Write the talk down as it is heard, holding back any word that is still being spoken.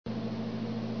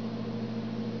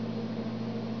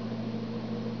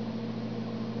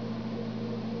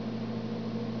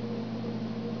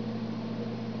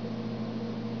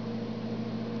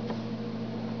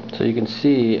So you can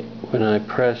see when I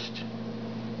pressed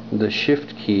the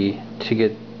shift key to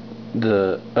get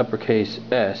the uppercase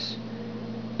S,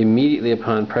 immediately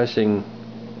upon pressing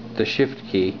the shift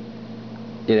key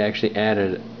it actually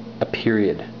added a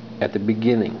period at the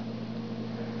beginning.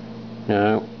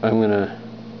 Now I'm going to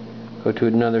go to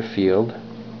another field.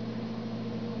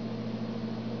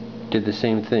 Did the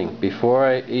same thing. Before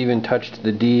I even touched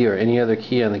the D or any other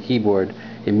key on the keyboard,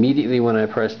 immediately when I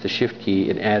pressed the shift key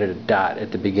it added a dot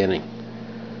at the beginning.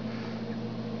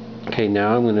 Okay,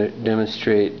 now I'm going to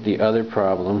demonstrate the other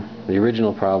problem, the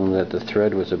original problem that the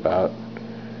thread was about,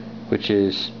 which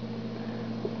is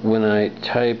when I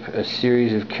type a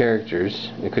series of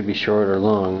characters, it could be short or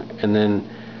long, and then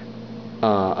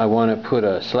I want to put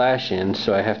a slash in,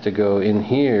 so I have to go in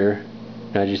here.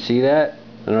 Now, did you see that?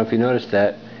 I don't know if you noticed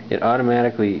that. It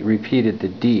automatically repeated the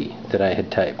D that I had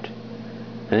typed.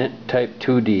 I didn't type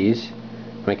two Ds.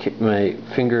 My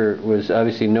finger was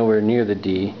obviously nowhere near the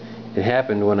D. It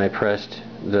happened when I pressed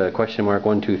the question mark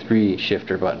 1, 2, 3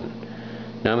 shifter button.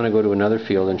 Now I'm going to go to another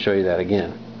field and show you that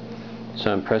again.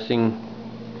 So I'm pressing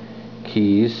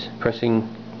keys,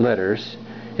 pressing letters.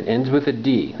 It ends with a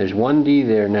D. There's one D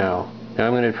there now. Now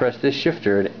I'm going to press this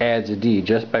shifter. It adds a D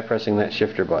just by pressing that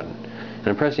shifter button. And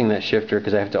I'm pressing that shifter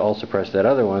because I have to also press that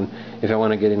other one if I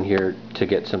want to get in here to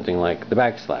get something like the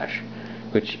backslash,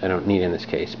 which I don't need in this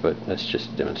case, but that's just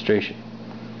a demonstration.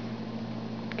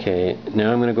 Okay,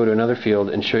 now I'm going to go to another field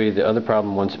and show you the other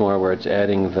problem once more, where it's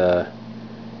adding the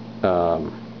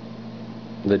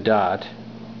dot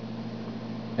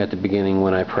at the beginning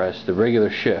when I press the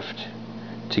regular shift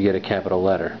to get a capital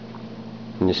letter.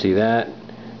 And you see that?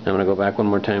 I'm going to go back one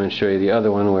more time and show you the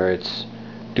other one where it's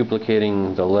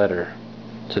duplicating the letter.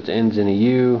 So it ends in a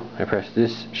U. I press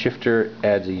this shifter,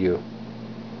 adds a U.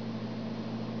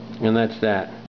 And that's that.